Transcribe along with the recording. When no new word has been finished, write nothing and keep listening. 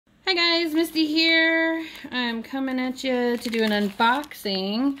guys, Misty here. I'm coming at you to do an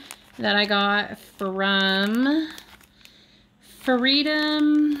unboxing that I got from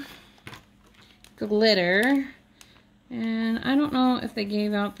Freedom Glitter. And I don't know if they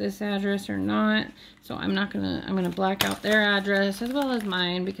gave out this address or not, so I'm gonna black out their address as well as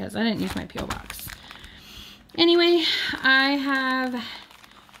mine because I didn't use my P.O. box. Anyway, I have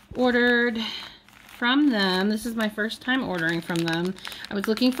ordered from them. This is my first time ordering from them. I was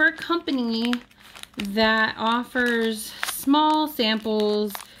looking for a company that offers small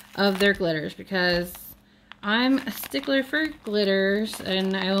samples of their glitters because I'm a stickler for glitters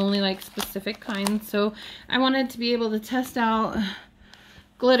and I only like specific kinds. So I wanted to be able to test out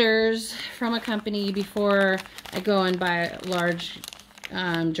glitters from a company before I go and buy large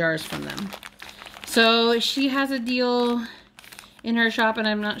jars from them. So she has a deal in her shop, and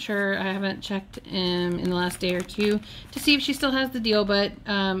I'm not sure, I haven't checked in the last day or two to see if she still has the deal, but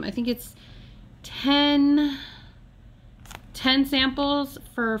I think it's 10 samples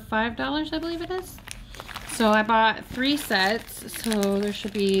for $5, I believe it is. So I bought 3 sets, so there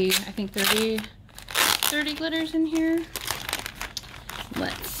should be, I think 30 glitters in here.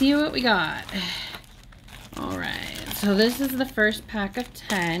 Let's see what we got. All right, so this is the first pack of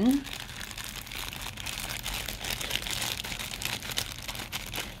 10.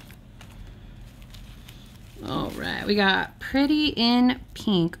 All right, we got Pretty in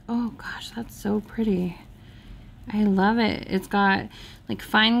Pink. Oh gosh, that's so pretty. I love it. It's got like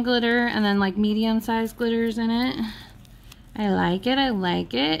fine glitter and then like medium-sized glitters in it. I like it, I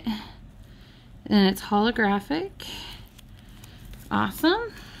like it. And it's holographic.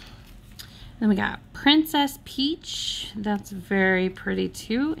 Awesome. Then we got Princess Peach. That's very pretty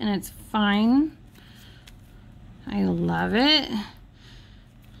too, and it's fine. I love it.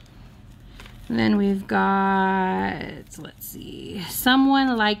 And then we've got, let's see,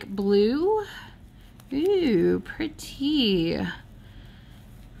 Someone Like Blue. Ooh, pretty.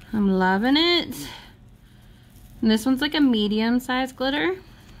 I'm loving it. And this one's like a medium-sized glitter.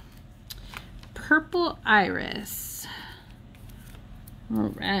 Purple Iris.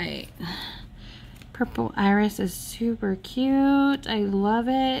 All right. Purple Iris is super cute. I love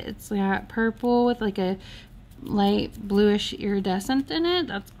it. It's got purple with like a light bluish iridescent in it.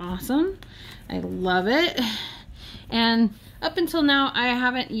 That's awesome. I love it. And up until now I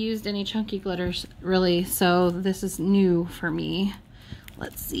haven't used any chunky glitters really, so this is new for me.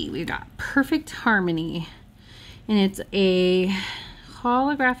 Let's see, we've got Perfect Harmony, and it's a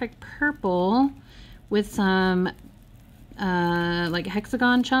holographic purple with some like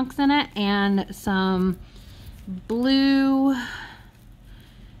hexagon chunks in it and some blue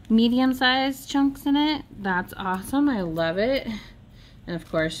medium-sized chunks in it. That's awesome. I love it. And of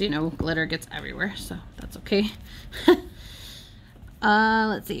course, you know, glitter gets everywhere, so that's okay.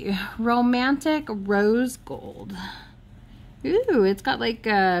 Let's see. Romantic Rose Gold. Ooh, it's got like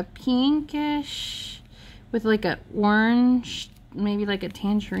a pinkish with like a orange, maybe like a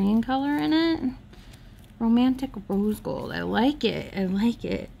tangerine color in it. Romantic Rose Gold. I like it. I like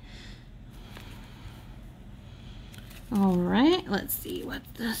it. All right, let's see, what's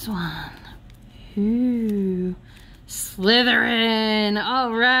this one? Ooh, Slytherin.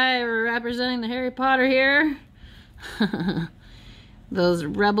 All right, we're representing the Harry Potter here. Those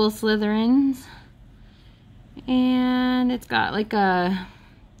rebel Slytherins. And it's got like a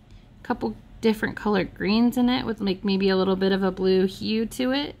couple different colored greens in it with like maybe a little bit of a blue hue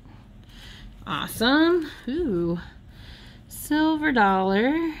to it. Awesome. Ooh, Silver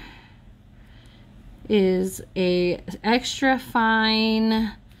Dollar is a extra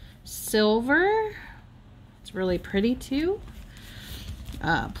fine silver. It's really pretty too.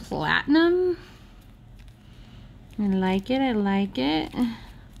 Platinum. I like it. I like it.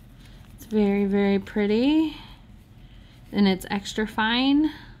 It's very, very pretty. And it's extra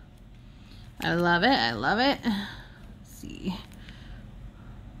fine. I love it. I love it. Let's see.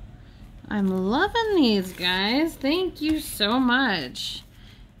 I'm loving these, guys. Thank you so much.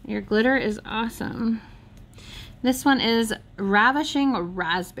 Your glitter is awesome. This one is Ravishing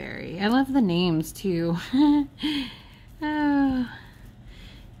Raspberry. I love the names too. Oh. And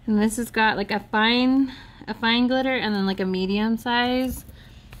this has got like a fine glitter and then like a medium size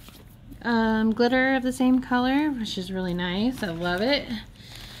glitter of the same color, which is really nice. I love it.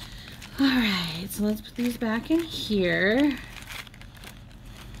 All right, so let's put these back in here.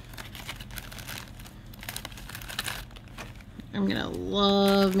 I'm gonna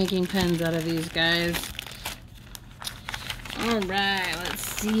love making pens out of these, guys. All right, let's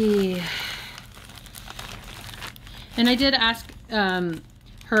see. And I did ask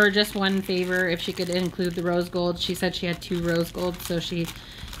her just one favor, if she could include the rose gold. She said she had 2 rose golds, so she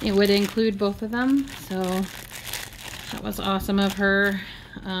it would include both of them. So that was awesome of her.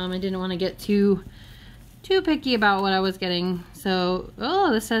 I didn't want to get too picky about what I was getting. So,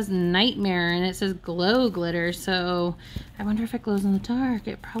 oh, this says Nightmare and it says glow glitter. So I wonder if it glows in the dark.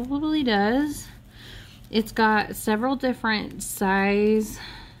 It probably does. It's got several different size.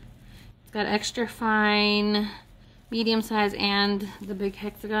 It's got extra fine, medium size, and the big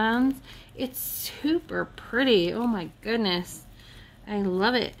hexagons. It's super pretty. Oh my goodness. I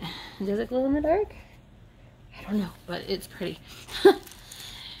love it. Does it glow in the dark? I don't know, but it's pretty.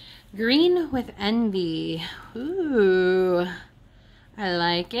 Green with Envy. Ooh, I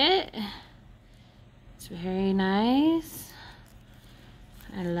like it. It's very nice.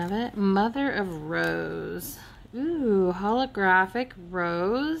 I love it. Mother of Rose. Ooh, holographic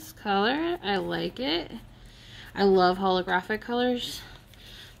rose color. I like it. I love holographic colors.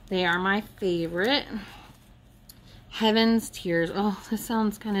 They are my favorite. Heaven's Tears. Oh, this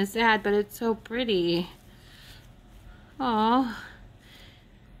sounds kind of sad, but it's so pretty. Oh,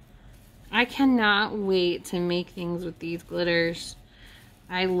 I cannot wait to make things with these glitters.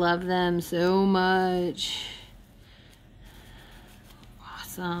 I love them so much.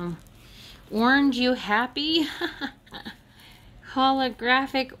 Awesome. Orange You Happy?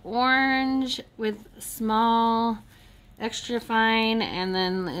 Holographic orange with small, extra fine, and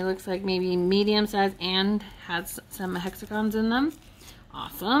then it looks like maybe medium size and has some hexagons in them.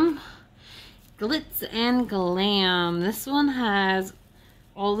 Awesome. Glitz and Glam. This one has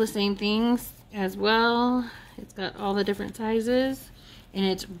all the same things as well. It's got all the different sizes and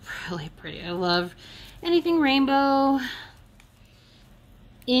it's really pretty. I love anything rainbow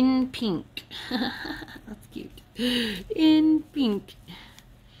in pink. That's cute. In pink.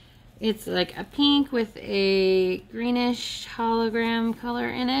 It's like a pink with a greenish hologram color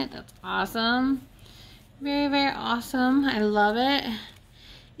in it. That's awesome. Very, very awesome. I love it.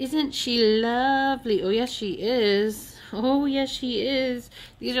 Isn't she lovely? Oh yes she is. Oh yes she is.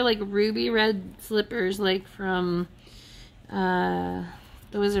 These are like ruby red slippers, like from The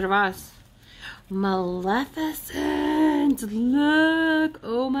Wizard of Oz. Maleficent! Look!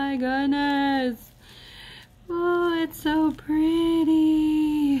 Oh my goodness! Oh, it's so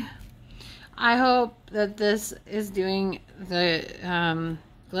pretty. I hope that this is doing the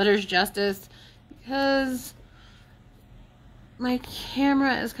glitters justice, because my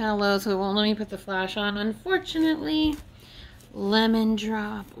camera is kind of low, so it won't let me put the flash on, unfortunately. Lemon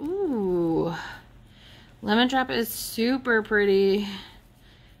Drop. Ooh. Lemon Drop is super pretty.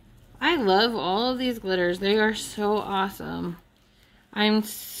 I love all of these glitters. They are so awesome. I'm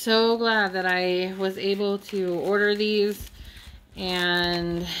so glad that I was able to order these.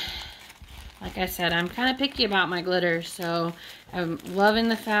 And like I said, I'm kind of picky about my glitters. So I'm loving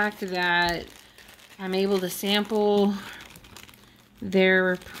the fact that I'm able to sample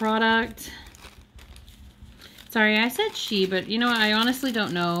their product. Sorry, I said she, but you know what? I honestly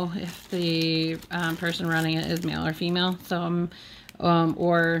don't know if the person running it is male or female. So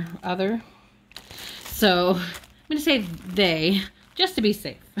or other. So I'm going to say they, just to be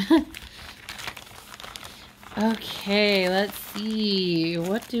safe. Okay, let's see.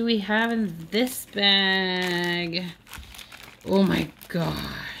 What do we have in this bag? Oh my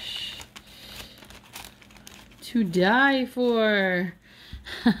gosh. To die for.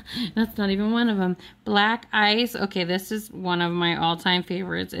 That's not even one of them. Black Ice. Okay, this is one of my all-time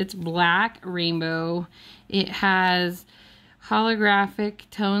favorites. It's black rainbow. It has holographic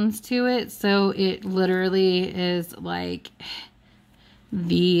tones to it, so it literally is like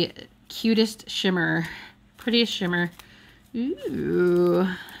the cutest shimmer, prettiest shimmer. Ooh,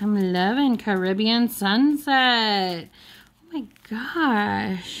 I'm loving Caribbean Sunset. Oh my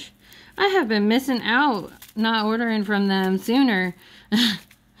gosh, I have been missing out not ordering from them sooner.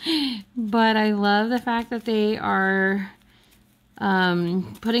 But I love the fact that they are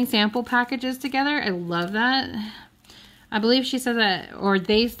putting sample packages together. I love that. I believe she said that, or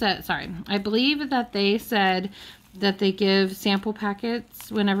they said, sorry, I believe that they said that they give sample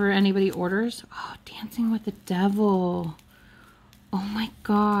packets whenever anybody orders. Oh, Dancing with the Devil. Oh my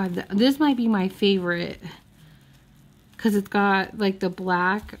God. This might be my favorite, because it's got like the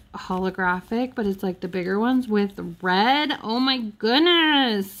black holographic, but it's like the bigger ones with red. Oh my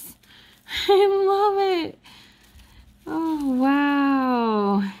goodness. I love it. Oh,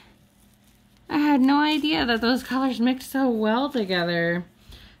 wow. I had no idea that those colors mix so well together.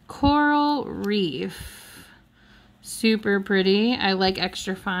 Coral Reef. Super pretty. I like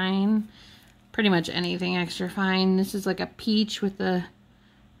extra fine. Pretty much anything extra fine. This is like a peach with a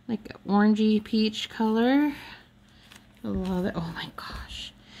like orangey peach color. I love it. Oh my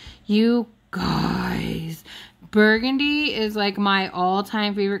gosh. You guys, Burgundy is like my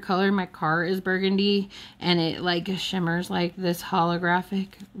all-time favorite color. My car is burgundy, and it like shimmers like this holographic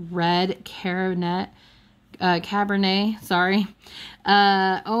red Cabernet, sorry.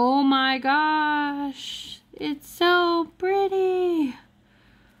 Oh my gosh, it's so pretty.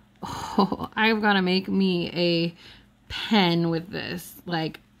 Oh, I've got to make me a pen with this,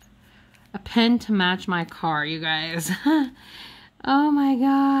 like a pen to match my car, you guys. Oh my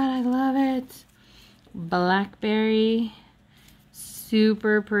god, I love it. Blackberry,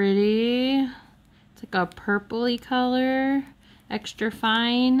 super pretty. It's like a purpley color, extra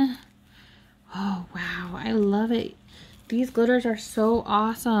fine. Oh wow, I love it. These glitters are so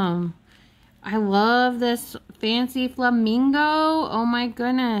awesome. I love this fancy flamingo. Oh my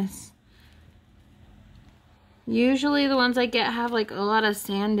goodness. Usually the ones I get have like a lot of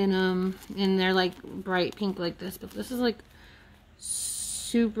sand in them, and they're like bright pink like this, but this is like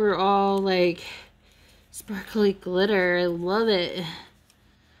super all like sparkly glitter. I love it.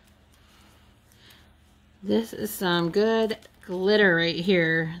 This is some good glitter right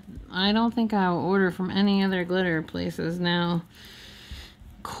here. I don't think I'll order from any other glitter places now.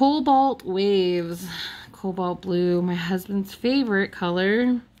 Cobalt Waves. Cobalt blue, my husband's favorite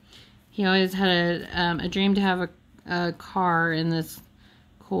color. He always had a dream to have a car in this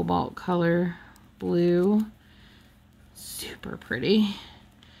cobalt color blue. Super pretty.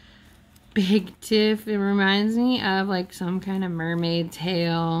 Big tip. It reminds me of like some kind of mermaid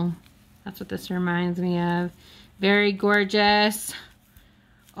tail. That's what this reminds me of. Very gorgeous.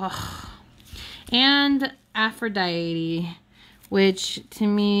 Oh. And Aphrodite, which to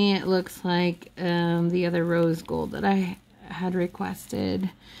me looks like the other rose gold that I had requested,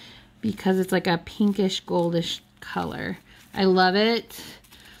 because it's like a pinkish goldish color. I love it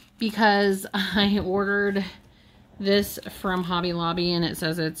because I ordered this from Hobby Lobby and it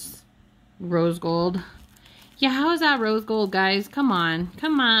says it's rose gold. Yeah, how is that rose gold, guys? Come on,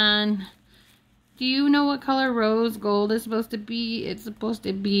 come on. Do you know what color rose gold is supposed to be? It's supposed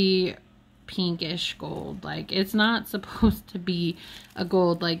to be pinkish gold. Like, it's not supposed to be a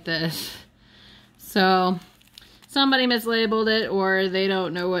gold like this. So somebody mislabeled it, or they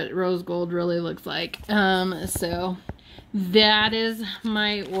don't know what rose gold really looks like. So that is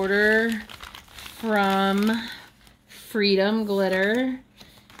my order from Freedom Glitter,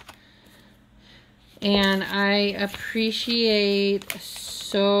 and I appreciate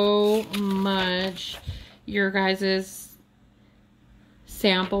so much your guys's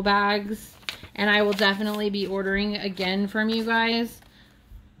sample bags, and I will definitely be ordering again from you guys.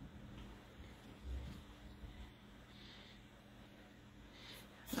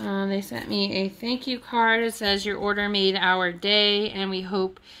 They sent me a thank you card. It says your order made our day, and we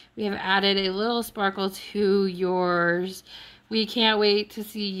hope we have added a little sparkle to yours. We can't wait to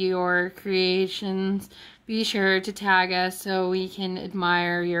see your creations. Be sure to tag us so we can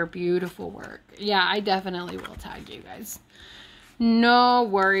admire your beautiful work. Yeah, I definitely will tag you guys. No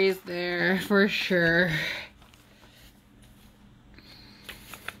worries there, for sure.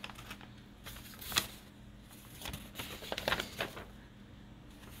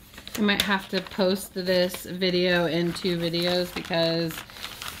 I might have to post this video in 2 videos because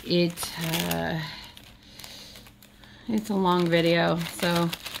it's a long video, so I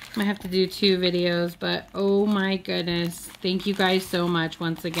might have to do 2 videos. But oh my goodness, thank you guys so much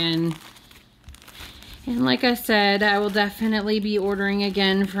once again. And like I said, I will definitely be ordering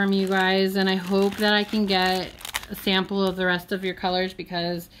again from you guys, and I hope that I can get a sample of the rest of your colors,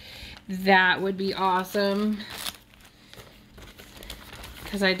 because that would be awesome.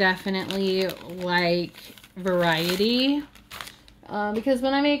 Because I definitely like variety. Because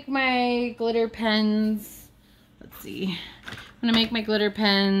when I make my glitter pens, let's see, when I make my glitter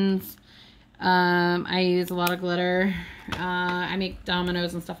pens, I use a lot of glitter. I make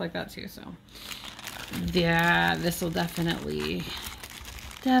dominoes and stuff like that too, so yeah, this will definitely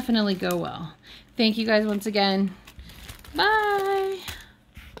go well. Thank you guys once again. Bye.